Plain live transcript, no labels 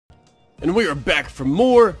And we are back for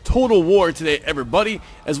more Total War today, everybody,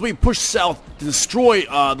 as we push south to destroy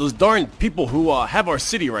those darn people who have our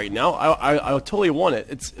city right now. I totally want it.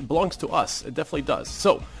 It belongs to us. It definitely does.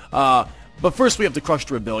 So, but first we have to crush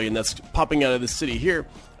the rebellion that's popping out of the city here.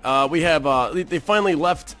 We have, they finally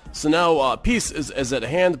left, so now peace is at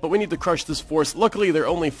hand, but we need to crush this force. Luckily, they're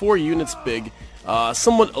only 4 units big.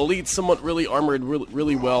 Somewhat elite, somewhat really armored,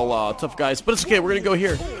 really well, tough guys. But it's okay, we're gonna go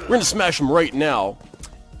here. We're gonna smash them right now.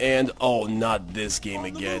 And, oh, not this game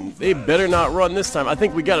again. They better not run this time. I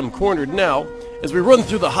think we got them cornered now. As we run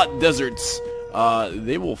through the hot deserts,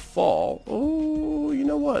 they will fall. Oh, you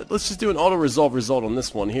know what? Let's just do an auto-resolve result on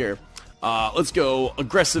this one here. Let's go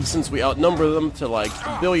aggressive since we outnumber them to, like,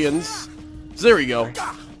 billions. So there we go.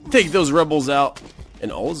 Take those rebels out.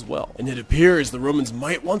 And all is well. And it appears the Romans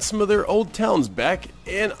might want some of their old towns back,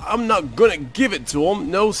 and I'm not gonna give it to them.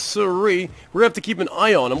 No siree. We're gonna have to keep an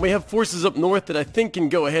eye on them. We have forces up north that I think can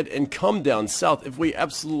go ahead and come down south if we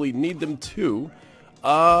absolutely need them to.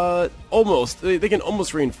 Almost. They can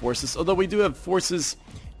almost reinforce us, although we do have forces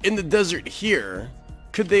in the desert here.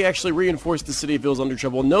 Could they actually reinforce the city if it was under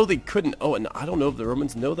trouble? No, they couldn't. Oh, and I don't know if the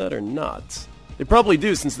Romans know that or not. They probably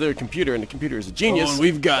do since they're a computer and the computer is a genius. Oh, and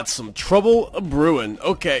we've got some trouble brewing.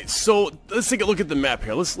 Okay, so let's take a look at the map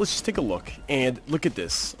here. Let's just take a look and look at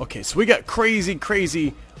this. Okay, so we got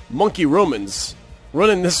crazy monkey Romans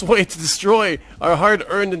running this way to destroy our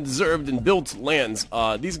hard-earned and deserved and built lands.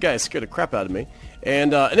 These guys scared the crap out of me.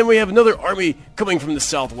 And then we have another army coming from the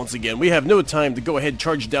south once again. We have no time to go ahead,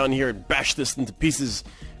 charge down here, and bash this into pieces.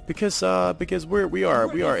 Because we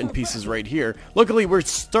are in pieces right here. Luckily, we're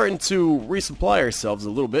starting to resupply ourselves a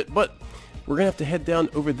little bit, but we're gonna have to head down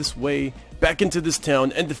over this way, back into this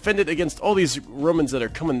town, and defend it against all these Romans that are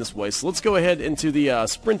coming this way. So let's go ahead into the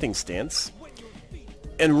sprinting stance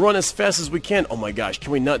and run as fast as we can. Oh my gosh,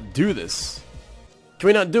 can we not do this? Can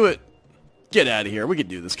we not do it? Get out of here. We can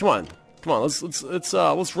do this. Come on, come on.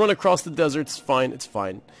 Let's run across the desert. It's fine. It's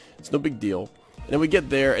fine. It's no big deal. And then we get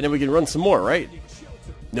there, and then we can run some more, right?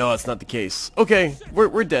 No, that's not the case. Okay,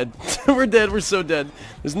 we're dead. We're dead. We're so dead.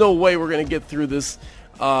 There's no way we're gonna get through this.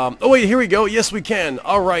 Oh wait, here we go. Yes, we can.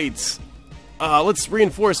 All right. Let's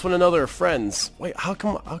reinforce one another, friends. Wait, how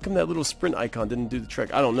come that little sprint icon didn't do the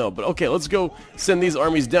trick? I don't know. But okay, let's go send these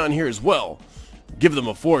armies down here as well. Give them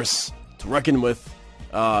a force to reckon with.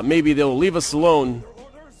 Maybe they'll leave us alone,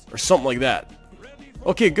 or something like that.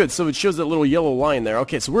 Okay, good. So it shows that little yellow line there.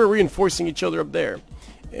 Okay, so we're reinforcing each other up there.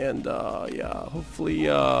 And, yeah, hopefully,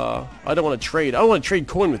 I don't want to trade. I don't want to trade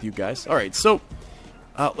coin with you guys. Alright, so,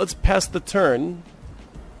 let's pass the turn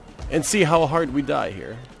and see how hard we die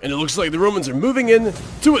here. And it looks like the Romans are moving in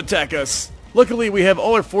to attack us. Luckily, we have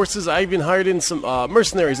all our forces. I even hired in some,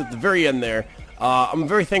 mercenaries at the very end there. I'm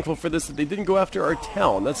very thankful for this, that they didn't go after our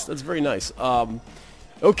town. That's very nice.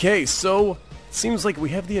 Okay, so, it seems like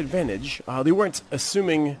we have the advantage. They weren't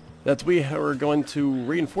assuming that we were going to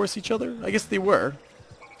reinforce each other. I guess they were.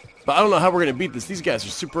 But I don't know how we're going to beat this. These guys are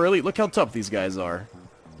super elite. Look how tough these guys are.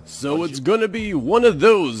 So it's going to be one of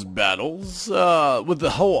those battles with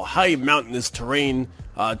the whole high mountainous terrain,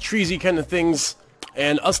 treesy kind of things,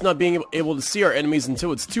 and us not being able to see our enemies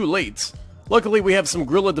until it's too late. Luckily, we have some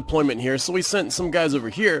guerrilla deployment here, so we sent some guys over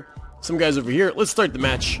here, some guys over here. Let's start the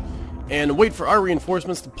match and wait for our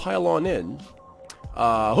reinforcements to pile on in.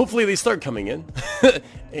 Hopefully they start coming in,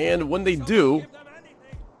 and when they do...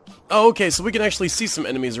 Oh, okay, so we can actually see some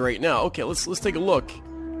enemies right now. Okay, let's take a look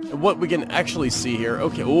at what we can actually see here.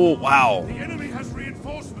 Okay, oh, wow. The enemy has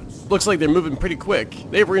reinforcements. Looks like they're moving pretty quick.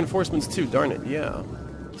 They have reinforcements too, darn it, yeah.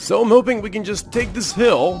 So I'm hoping we can just take this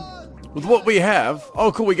hill with what we have. Oh,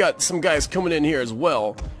 cool, we got some guys coming in here as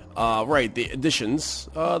well. Right, the additions,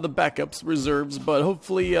 the backups, reserves, but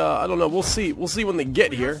hopefully, I don't know, we'll see. We'll see when they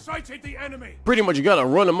get here. The enemy. Pretty much you gotta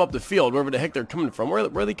run them up the field, wherever the heck they're coming from. Where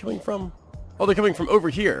are they coming from? Oh, they're coming from over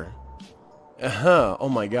here. Uh-huh. Oh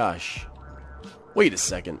my gosh. Wait a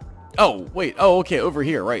second. Oh, wait. Oh, okay, over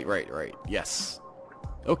here. Right. Yes.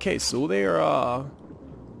 Okay, so they're,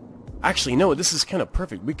 actually, no, this is kind of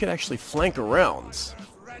perfect. We could actually flank around.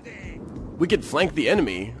 We could flank the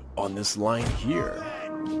enemy on this line here.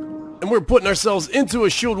 And we're putting ourselves into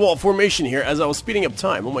a shield wall formation here as I was speeding up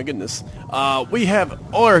time. Oh my goodness. We have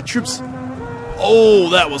all our troops. Oh,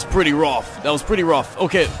 that was pretty rough. That was pretty rough.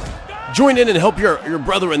 Okay. Join in and help your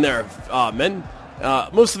brethren there, men.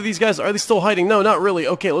 Most of these guys, are they still hiding? No, not really.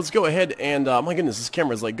 Okay, let's go ahead and, my goodness, this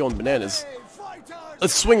camera's like going bananas.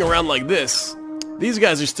 Let's swing around like this. These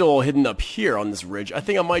guys are still all hidden up here on this ridge. I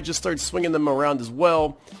think I might just start swinging them around as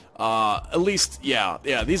well. At least, yeah,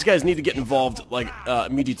 these guys need to get involved, like,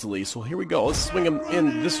 immediately. So here we go. Let's swing them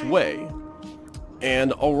in this way.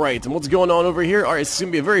 And alright, and what's going on over here? Alright, it's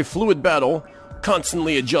going to be a very fluid battle,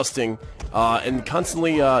 constantly adjusting, and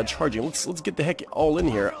constantly charging. Let's get the heck all in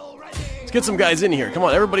here. Let's get some guys in here. Come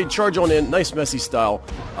on, everybody charge on in. Nice messy style.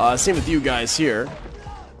 Same with you guys here.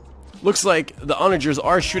 Looks like the onagers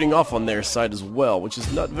are shooting off on their side as well, which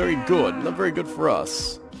is not very good. Not very good for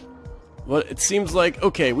us. But it seems like,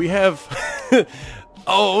 okay, we have...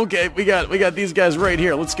 oh, okay, we got these guys right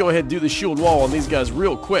here. Let's go ahead and do the shield wall on these guys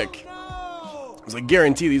real quick. Because I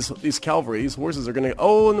guarantee these cavalry, these horses are gonna...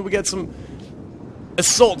 Oh, and then we got some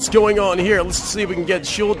assaults going on here. Let's see if we can get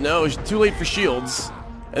shield. No, it's too late for shields.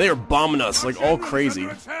 And they are bombing us like all crazy.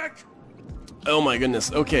 Oh my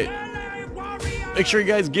goodness. Okay. Make sure you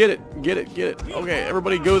guys get it. Get it. Okay,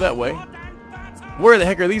 everybody go that way. Where the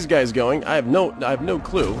heck are these guys going? I have no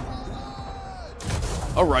clue.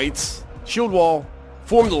 Alright. Shield wall.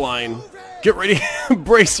 Form the line. Get ready.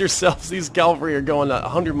 Brace yourselves. These cavalry are going at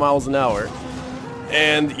 100 miles an hour.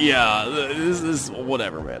 And yeah, this is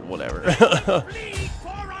whatever, man. Whatever.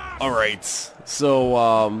 Alright. So,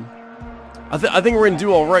 I think we're gonna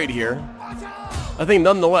do all right here. I think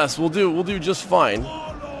nonetheless we'll do just fine.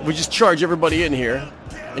 We just charge everybody in here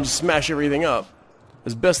and just smash everything up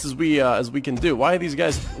as best as we can do. Why are these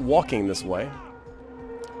guys walking this way?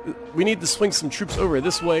 We need to swing some troops over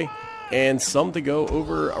this way and some to go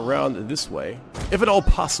over around this way, if at all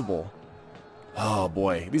possible. Oh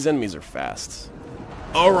boy, these enemies are fast.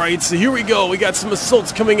 All right, so here we go. We got some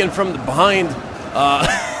assaults coming in from behind.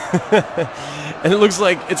 And it looks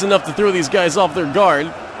like it's enough to throw these guys off their guard.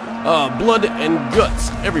 Blood and guts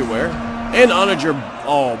everywhere. And onager.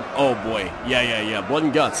 Oh boy. Yeah. Blood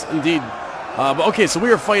and guts, indeed. But okay, so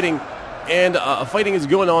we are fighting, and fighting is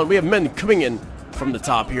going on. We have men coming in from the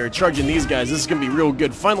top here, charging these guys. This is going to be real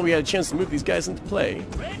good. Finally, we had a chance to move these guys into play.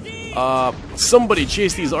 Somebody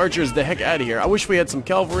chase these archers the heck out of here. I wish we had some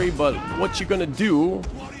cavalry, but what you gonna do?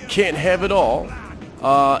 Can't have it all.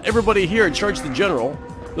 Everybody here, charge the general.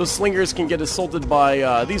 Those slingers can get assaulted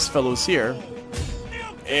by these fellows here.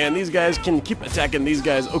 And these guys can keep attacking these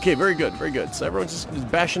guys. Okay, very good, very good. So everyone's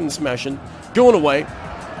just bashing and smashing. Going away.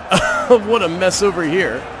 What a mess over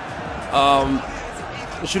here.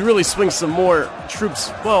 We should really swing some more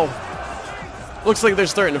troops. Well, looks like they're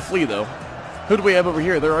starting to flee, though. Who do we have over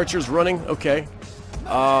here? Their archers running? Okay.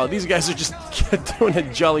 These guys are just doing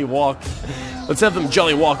a jolly walk. Let's have them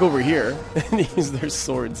jolly walk over here and use their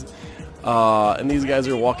swords. And these guys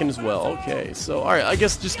are walking as well. Okay, so alright, I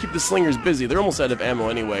guess just keep the slingers busy. They're almost out of ammo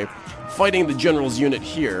anyway. Fighting the general's unit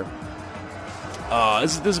here.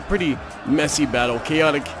 This is a pretty messy battle.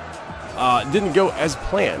 Chaotic. Didn't go as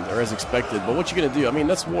planned or as expected, but what you gonna do? I mean,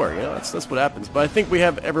 that's war, you know, that's what happens. But I think we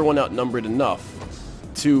have everyone outnumbered enough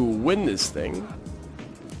to win this thing.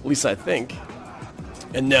 At least I think.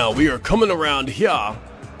 And now we are coming around here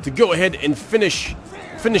to go ahead and finish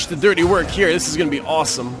the dirty work here. This is gonna be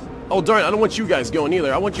awesome. Oh darn, I don't want you guys going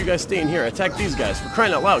either. I want you guys staying here. Attack these guys. For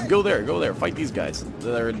crying out loud. Go there. Fight these guys.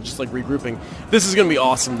 They're just like regrouping. This is gonna be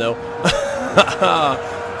awesome though.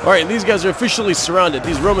 Alright, these guys are officially surrounded.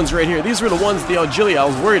 These Romans right here. These were the ones the Attila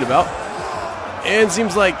was worried about. And it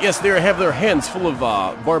seems like, yes, they have their hands full of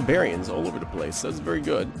barbarians all over the place. That's very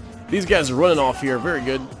good. These guys are running off here. Very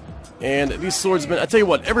good. And these swordsmen, I tell you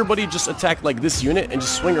what, everybody just attack like this unit and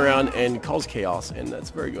just swing around and cause chaos. And that's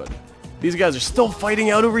very good. These guys are still fighting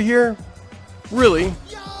out over here? Really?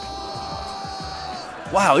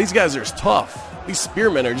 Wow, these guys are tough. These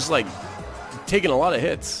spearmen are just like taking a lot of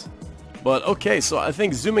hits. But okay, so I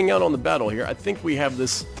think zooming out on the battle here, I think we have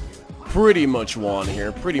this pretty much won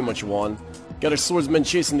here. Pretty much won. Got our swordsmen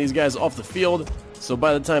chasing these guys off the field. So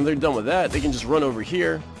by the time they're done with that, they can just run over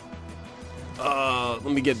here.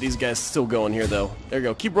 Let me get these guys still going here though. There you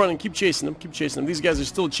go. Keep running, keep chasing them, keep chasing them. These guys are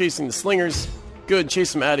still chasing the slingers. Good,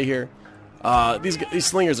 chase them out of here. These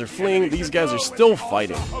slingers are fleeing. These guys are still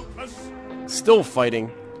fighting. Still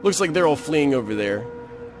fighting. Looks like they're all fleeing over there.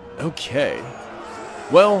 Okay.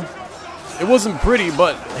 Well, it wasn't pretty,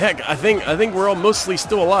 but heck, I think we're all mostly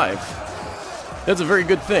still alive. That's a very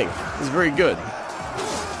good thing. It's very good.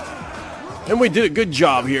 And we did a good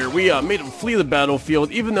job here. We made them flee the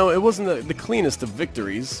battlefield, even though it wasn't the cleanest of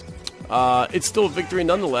victories. It's still a victory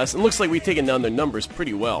nonetheless. And looks like we've taken down their numbers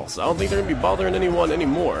pretty well. So I don't think they're going to be bothering anyone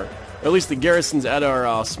anymore. Or at least the garrisons at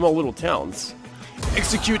our small little towns.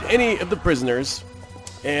 Execute any of the prisoners.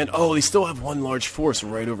 And, oh, they still have one large force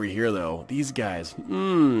right over here, though. These guys.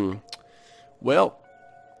 Well,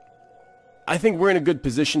 I think we're in a good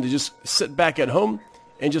position to just sit back at home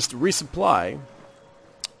and just resupply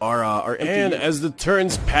our and as the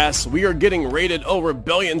turns pass, we are getting raided. Oh,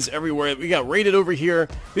 rebellions everywhere. We got raided over here.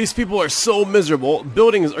 These people are so miserable.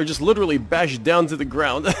 Buildings are just literally bashed down to the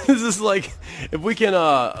ground. This is like, if we can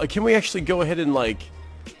we actually go ahead and like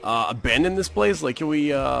abandon this place? Like, can we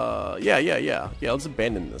yeah, let's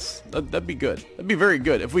abandon this. That'd be good. That'd be very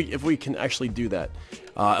good if we can actually do that.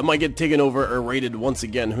 It might get taken over or raided once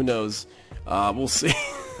again, who knows. We'll see.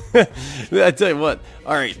 I tell you what.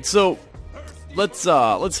 All right, so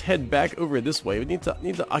let's head back over this way. We need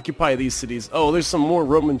to occupy these cities. Oh, there's some more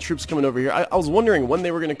Roman troops coming over here. I was wondering when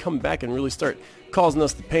they were going to come back and really start causing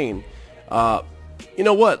us the pain. You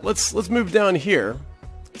know what? Let's move down here.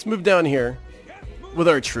 Let's move down here with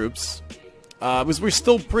our troops. Because we're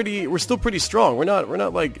still pretty strong. We're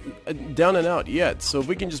not like down and out yet. So if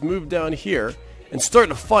we can just move down here and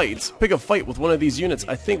start a fight, pick a fight with one of these units,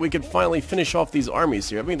 I think we could finally finish off these armies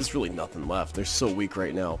here. I mean, there's really nothing left. They're so weak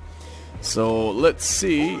right now. So let's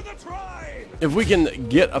see if we can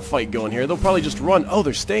get a fight going here. They'll probably just run. Oh,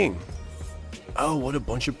 they're staying. Oh, what a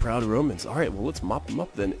bunch of proud Romans. All right, well, let's mop them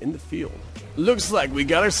up then in the field. Looks like we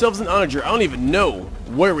got ourselves an onager. I don't even know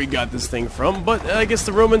where we got this thing from, but I guess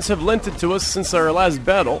the Romans have lent it to us since our last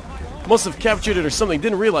battle. Must have captured it or something.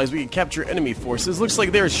 Didn't realize we could capture enemy forces. Looks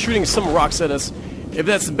like they're shooting some rocks at us. If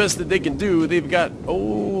that's the best that they can do, they've got...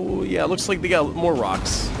 Oh, yeah, looks like they got more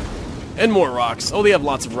rocks. And more rocks. Oh, they have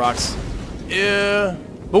lots of rocks. Yeah,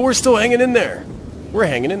 but we're still hanging in there. We're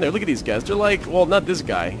hanging in there. Look at these guys. They're like, well, not this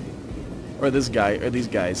guy. Or this guy, or these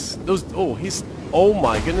guys. Those, oh, he's, oh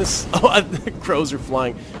my goodness. Oh, the crows are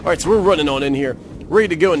flying. Alright, so we're running on in here. Ready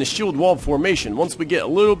to go into shield wall formation once we get a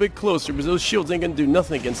little bit closer, because those shields ain't going to do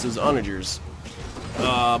nothing against those onagers.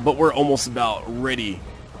 But we're almost about ready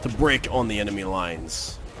to break on the enemy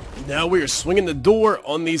lines. Now we are swinging the door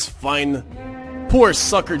on these fine... Poor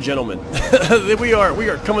sucker gentlemen. we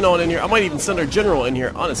are coming on in here. I might even send our general in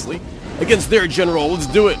here, honestly. Against their general. Let's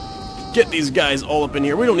do it. Get these guys all up in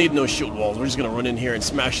here. We don't need no shield walls. We're just going to run in here and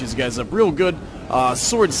smash these guys up real good.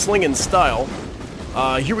 Sword slinging style.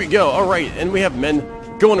 Here we go. Alright, and we have men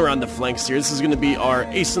going around the flanks here. This is going to be our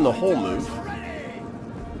ace in the hole move.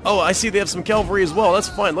 Oh, I see they have some cavalry as well. That's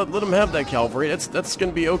fine. Let them have that cavalry. That's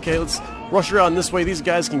going to be okay. Let's rush around this way. These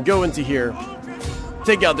guys can go into here.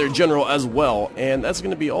 Take out their general as well, and that's going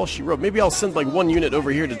to be all she wrote. Maybe I'll send like one unit over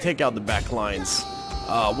here to take out the back lines.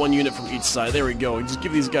 One unit from each side. There we go. Just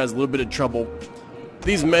give these guys a little bit of trouble.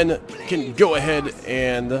 These men can go ahead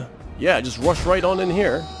and, yeah, just rush right on in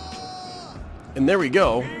here. And there we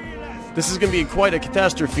go. This is going to be quite a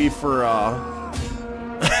catastrophe for,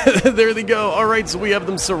 there they go. Alright, so we have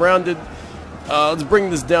them surrounded. Let's bring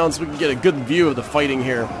this down so we can get a good view of the fighting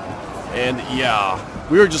here. And, yeah,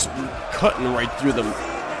 we were just... cutting right through them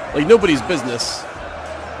like nobody's business.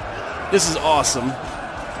 This is awesome.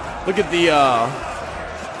 Look at the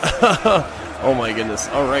oh my goodness.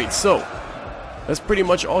 Alright, so that's pretty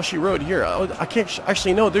much all she wrote here. I can't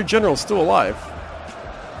actually, no, their general's still alive.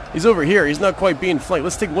 He's over here. He's not quite being flanked.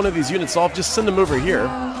 Let's take one of these units off. Just send him over here,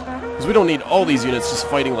 because we don't need all these units just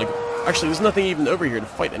fighting. Like, actually, there's nothing even over here to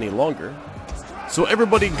fight any longer. So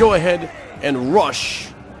everybody go ahead and rush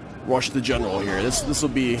the general here. This will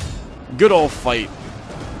be good old fight.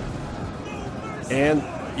 And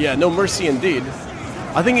yeah, no mercy indeed.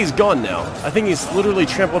 I think he's gone now. I think he's literally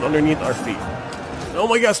trampled underneath our feet. Oh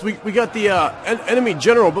my gosh, we got the enemy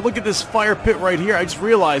general, but look at this fire pit right here. I just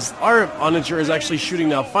realized our onager is actually shooting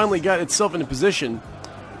now. Finally got itself into position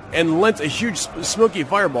and lent a huge smoky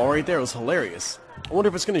fireball right there. It was hilarious. I wonder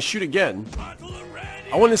if it's going to shoot again.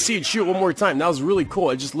 I want to see it shoot one more time. That was really cool.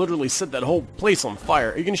 I just literally set that whole place on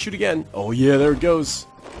fire. Are you going to shoot again? Oh yeah, there it goes.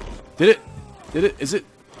 Did it? Did it? Is it?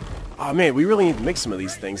 Oh man, we really need to make some of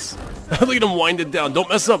these things. Look at them wind it down. Don't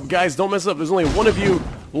mess up, guys. Don't mess up. There's only one of you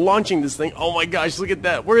launching this thing. Oh my gosh, look at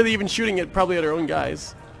that. Where are they even shooting it? Probably at our own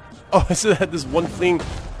guys. Oh, I said had this one thing.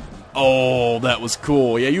 Oh, that was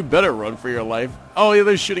cool. Yeah, you better run for your life. Oh yeah,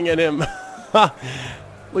 they're shooting at him. Look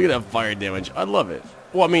at that fire damage. I love it.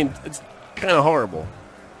 Well, I mean, it's kind of horrible.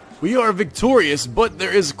 We are victorious, but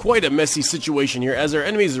there is quite a messy situation here as our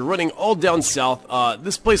enemies are running all down south.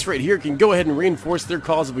 This place right here can go ahead and reinforce their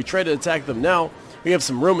cause if we try to attack them now. We have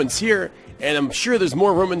some Romans here, and I'm sure there's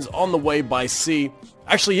more Romans on the way by sea.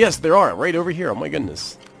 Actually, yes, there are, right over here. Oh my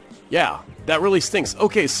goodness. Yeah, that really stinks.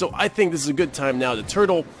 Okay, so I think this is a good time now to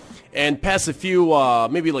turtle and pass a few,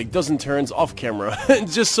 maybe like dozen turns off camera,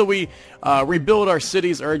 just so we rebuild our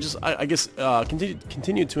cities, or just, I guess,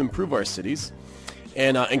 continue to improve our cities.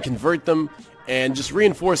 And convert them and just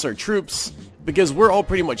reinforce our troops, because we're all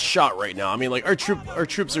pretty much shot right now. I mean, like our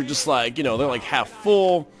troops are just like, you know, they're like half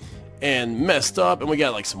full and messed up, and we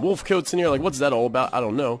got like some wolf coats in here. Like, what's that all about? I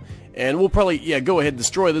don't know. And we'll probably, yeah, go ahead and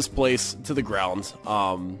destroy this place to the ground.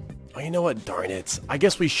 Oh, you know what? Darn it. I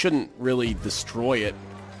guess we shouldn't really destroy it.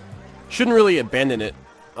 Shouldn't really abandon it.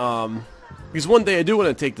 Because one day I do want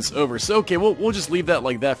to take this over. So, okay, we'll just leave that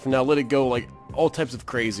like that for now. Let it go like all types of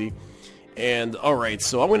crazy. And, alright,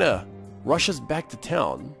 so I'm going to rush us back to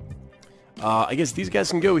town. I guess these guys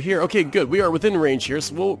can go here. Okay, good. We are within range here,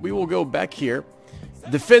 so we will go back here.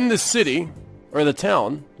 Defend the city, or the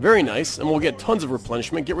town. Very nice. And we'll get tons of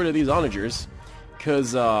replenishment. Get rid of these onagers,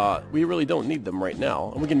 because we really don't need them right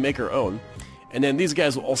now. And we can make our own. And then these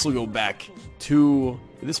guys will also go back to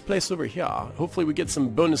this place over here. Hopefully we get some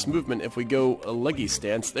bonus movement if we go a leggy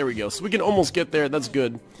stance. There we go. So we can almost get there. That's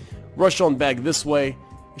good. Rush on back this way.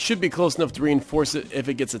 It should be close enough to reinforce it if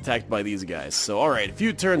it gets attacked by these guys. So, alright, a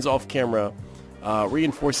few turns off camera,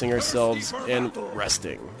 reinforcing ourselves and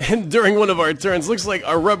resting. And during one of our turns, looks like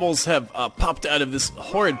our rebels have popped out of this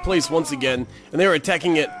horrid place once again, and they are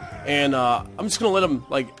attacking it, and I'm just gonna let them,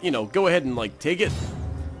 like, you know, go ahead and, like, take it.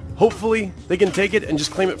 Hopefully, they can take it and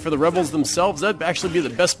just claim it for the rebels themselves. That'd actually be the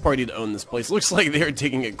best party to own this place. Looks like they are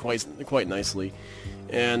taking it quite nicely.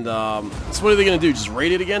 And, so what are they going to do? Just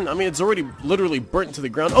raid it again? I mean, it's already literally burnt to the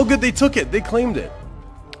ground. Oh, good, they took it. They claimed it.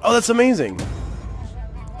 Oh, that's amazing.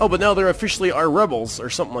 Oh, but now they're officially our rebels or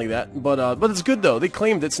something like that. But it's good, though. They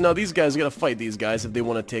claimed it, so now these guys got to fight these guys if they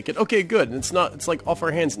want to take it. Okay, good. It's like off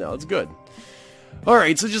our hands now. It's good.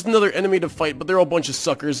 Alright, so just another enemy to fight, but they're all a bunch of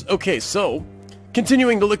suckers. Okay, so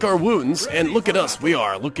continuing to lick our wounds, and look at us. We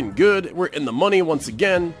are looking good. We're in the money once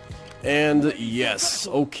again. And yes,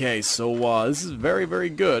 okay, so this is very, very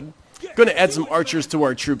good. Going to add some archers to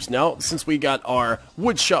our troops now, since we got our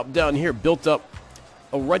wood shop down here built up.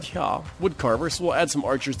 Right here, wood carver, so we'll add some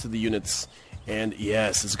archers to the units. And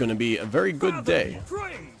yes, it's going to be a very good day.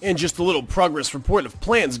 And just a little progress report of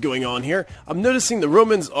plans going on here. I'm noticing the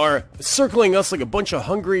Romans are circling us like a bunch of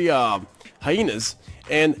hungry hyenas.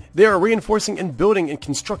 And they are reinforcing and building and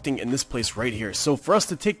constructing in this place right here. So for us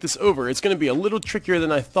to take this over, it's going to be a little trickier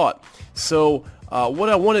than I thought. So what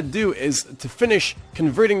I want to do is to finish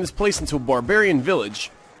converting this place into a barbarian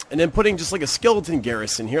village. And then putting just like a skeleton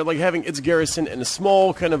garrison here, like having its garrison and a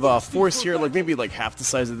small kind of force here, like maybe like half the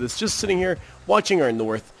size of this, just sitting here watching our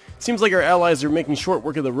north. Seems like our allies are making short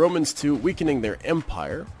work of the Romans too, weakening their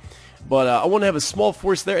empire. But I want to have a small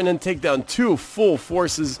force there and then take down 2 full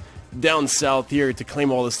forces down south here to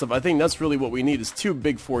claim all this stuff. I think that's really what we need, is 2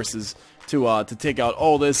 big forces to take out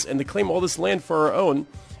all this and to claim all this land for our own.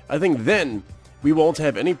 I think then we won't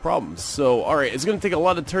have any problems. So, alright, it's going to take a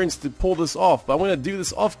lot of turns to pull this off, but I'm going to do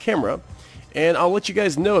this off camera, and I'll let you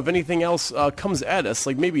guys know if anything else comes at us,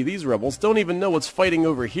 like maybe these rebels. Don't even know what's fighting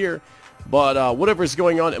over here, but whatever's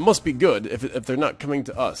going on, it must be good if they're not coming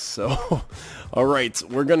to us. So, alright,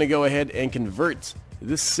 we're going to go ahead and convert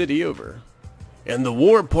this city over. And the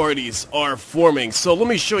war parties are forming. So let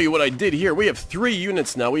me show you what I did here. We have 3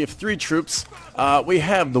 units now. We have 3 troops. We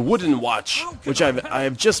have the Wooden Watch, which I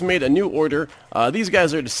have just made a new order. These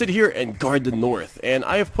guys are to sit here and guard the north. And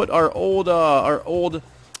I have put our old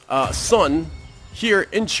son here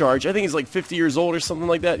in charge. I think he's like 50 years old or something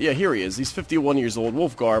like that. Yeah, here he is. He's 51 years old,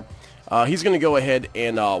 Wolfgar. He's going to go ahead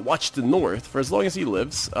and watch the north for as long as he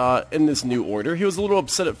lives in this new order. He was a little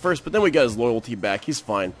upset at first, but then we got his loyalty back. He's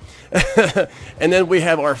fine. And then we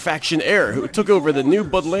have our faction heir, who took over the new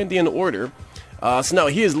Budlandian order. So now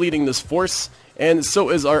he is leading this force, and so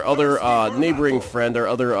is our other neighboring friend, our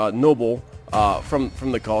other noble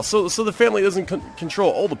from the call. So the family doesn't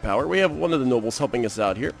control all the power. We have one of the nobles helping us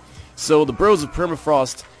out here. So the Bros of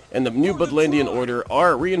Permafrost and the new Budlandian order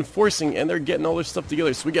are reinforcing, and they're getting all their stuff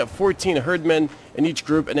together. So we got 14 herdmen in each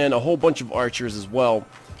group, and then a whole bunch of archers as well,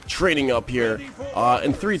 training up here.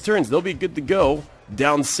 In 3 turns, they'll be good to go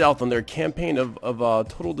down south on their campaign of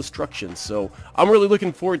total destruction. So I'm really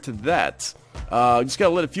looking forward to that. Just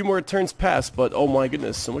gotta let a few more turns pass, but oh my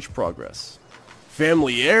goodness, so much progress.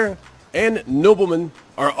 Family heir and noblemen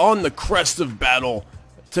are on the crest of battle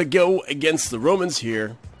to go against the Romans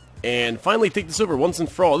here and finally take this over once and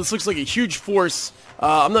for all. This looks like a huge force.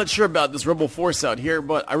 I'm not sure about this rebel force out here,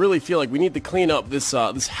 but I really feel like we need to clean up this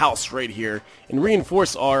this house right here and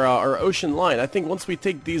reinforce our ocean line. I think once we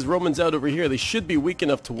take these Romans out over here, they should be weak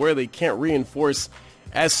enough to where they can't reinforce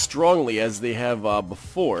as strongly as they have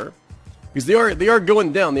before. Because they are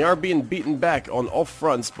going down. They are being beaten back on all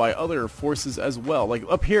fronts by other forces as well. Like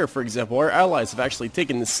up here, for example, our allies have actually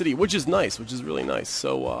taken the city, which is nice, which is really nice.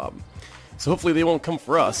 So hopefully they won't come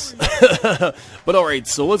for us. But alright,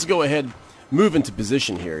 so let's go ahead, move into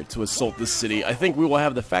position here to assault this city. I think we will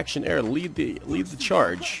have the faction heir lead the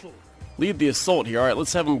charge. Lead the assault here. Alright,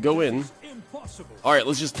 let's have them go in. Alright,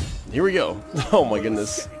 let's just... Here we go. Oh my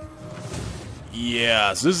goodness.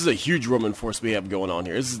 Yeah, so this is a huge Roman force we have going on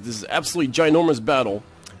here. This is absolutely ginormous battle.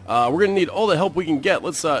 We're gonna need all the help we can get.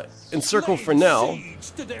 Let's encircle for now.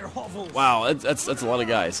 Wow, that's a lot of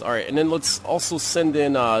guys. All right, and then let's also send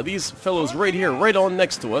in these fellows right here, right on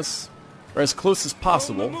next to us, or as close as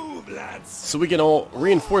possible, so we can all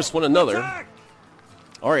reinforce one another.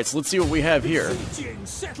 All right, so let's see what we have here.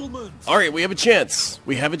 All right, we have a chance.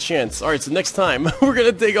 We have a chance. All right, so next time we're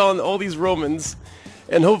gonna take on all these Romans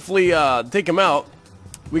and hopefully take them out.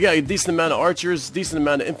 We got a decent amount of archers, decent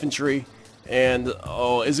amount of infantry. And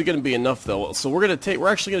oh, is it going to be enough though? So we're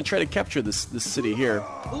actually going to try to capture this city here,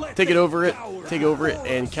 take over it,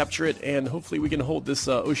 and capture it, and hopefully we can hold this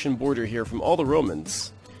ocean border here from all the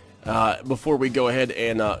Romans before we go ahead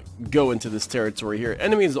and go into this territory here.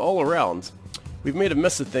 Enemies all around. We've made a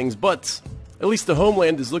mess of things, but at least the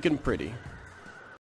homeland is looking pretty.